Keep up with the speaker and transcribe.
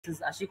This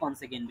is Ashik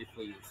once again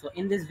before you. So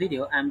in this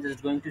video, I'm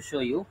just going to show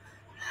you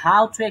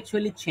how to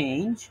actually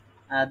change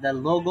the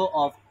logo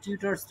of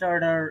tutor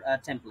starter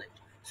template.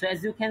 So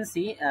as you can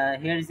see,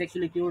 here is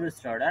actually tutor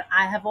starter.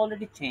 I have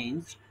already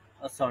changed.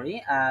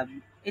 Sorry,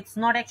 it's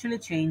not actually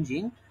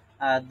changing,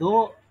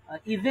 though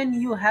even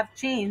you have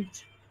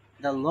changed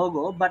the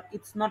logo, but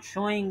it's not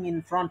showing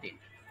in front end.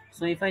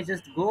 So if I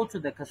just go to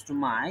the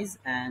customize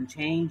and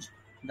change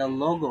the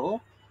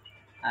logo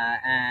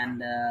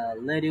and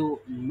let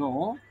you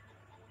know.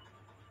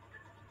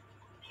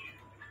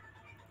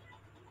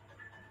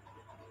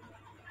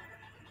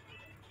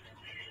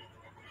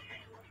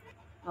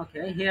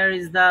 Okay, here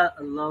is the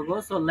logo.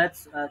 So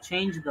let's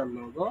change the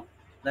logo.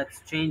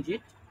 Let's change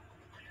it.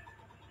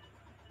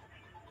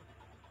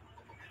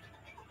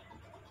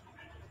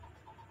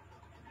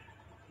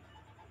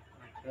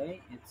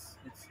 Okay,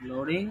 it's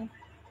loading.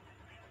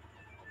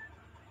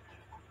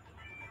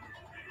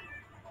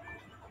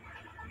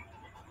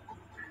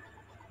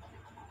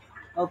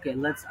 Okay,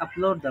 let's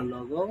upload the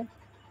logo.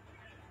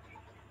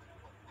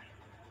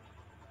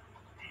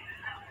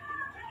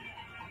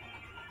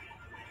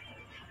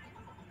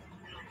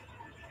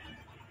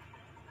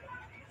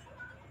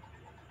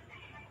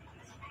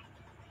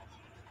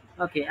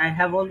 Okay, I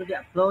have already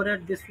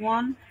uploaded this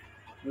one.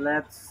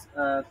 Let's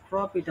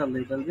crop it a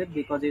little bit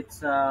because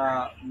it's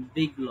a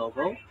big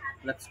logo.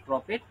 Let's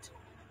crop it.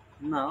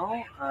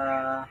 Now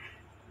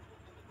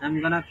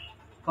I'm gonna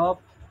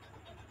copy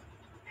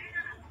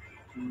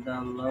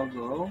the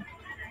logo.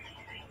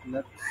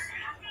 Let's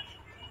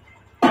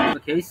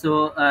Okay,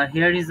 so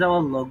here is our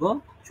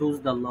logo.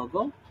 Choose the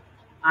logo.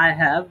 I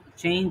have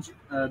changed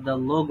the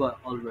logo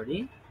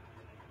already.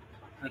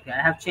 Okay,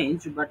 I have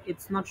changed, but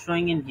it's not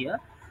showing in here.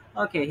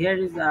 Okay, here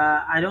is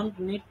I don't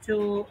need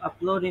to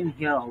upload in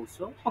here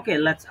also. Okay,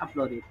 let's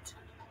upload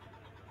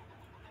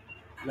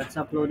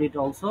it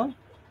also.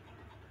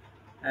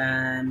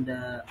 And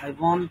I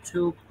want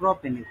to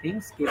crop anything,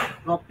 skip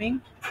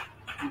cropping.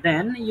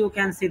 Then you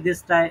can see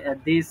this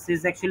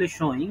is actually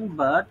showing,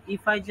 but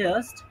if I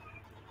just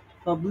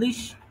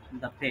publish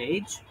the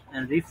page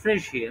and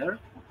refresh here,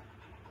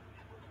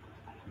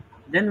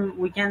 then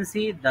we can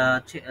see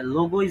the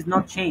logo is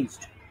not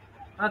changed.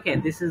 Okay,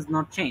 this is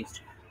not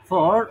changed.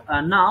 For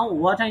now,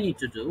 what I need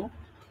to do,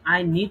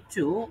 I need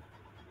to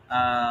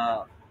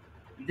uh,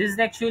 this is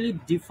actually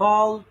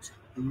default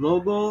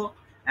logo,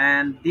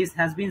 and this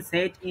has been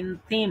set in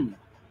theme.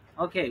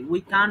 Okay,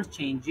 we can't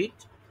change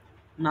it.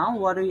 Now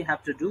what do we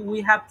have to do?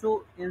 We have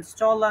to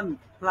install a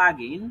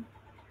plugin.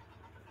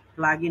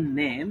 Plugin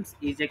names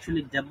is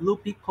actually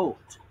WP code.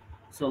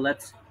 So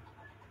let's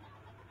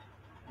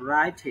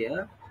write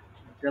here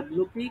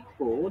WP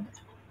code,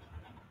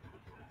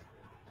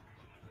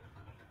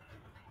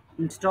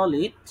 install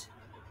it.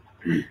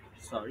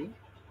 Sorry,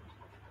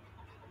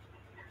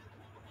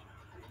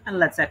 and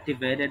let's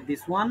activate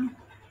this one.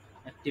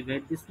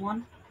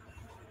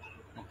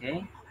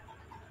 Okay,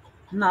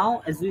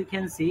 now as you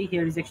can see,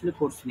 here is actually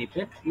code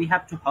snippet. We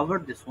have to hover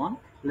this one.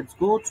 Let's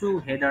go to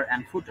header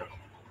and footer.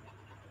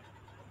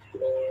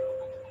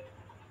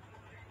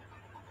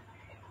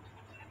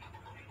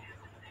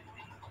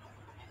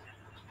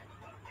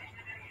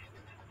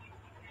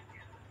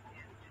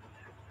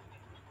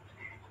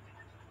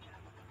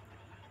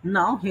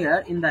 Now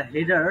here in the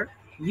header,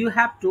 you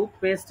have to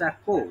paste a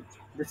code.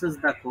 This is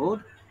the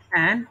code,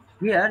 and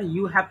here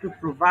you have to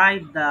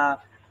provide the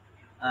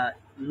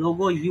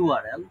logo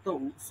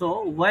URL.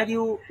 So where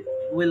you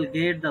will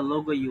get the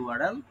logo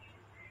URL,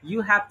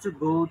 you have to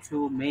go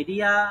to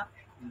media,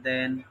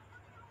 then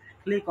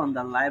click on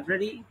the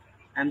library.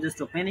 I'm just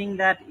opening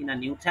that in a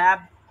new tab,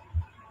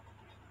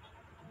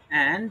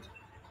 and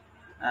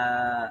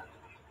uh,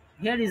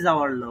 here is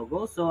our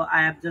logo. So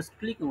I have just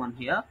clicked on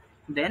here.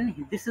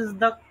 Then this is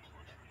the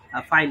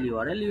file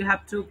URL. You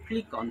have to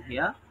click on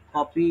here,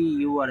 copy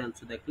URL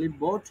to the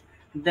clipboard.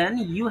 Then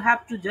you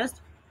have to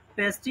just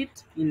paste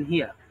it in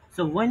here.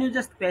 So when you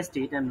just paste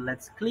it, and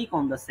let's click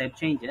on the save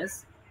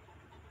changes,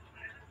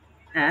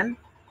 and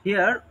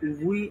here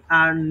we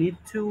are need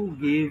to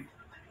give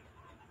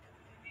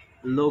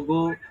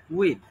logo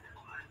width.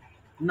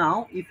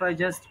 Now if I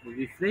just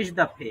refresh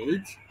the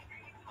page,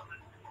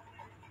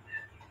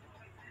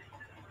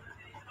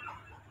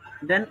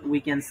 then we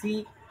can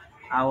see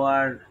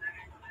our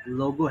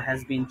logo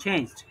has been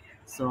changed.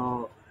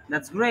 So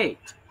that's great.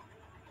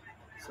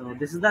 So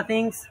this is the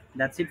things.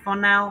 That's it for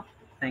now.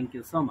 Thank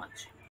you so much.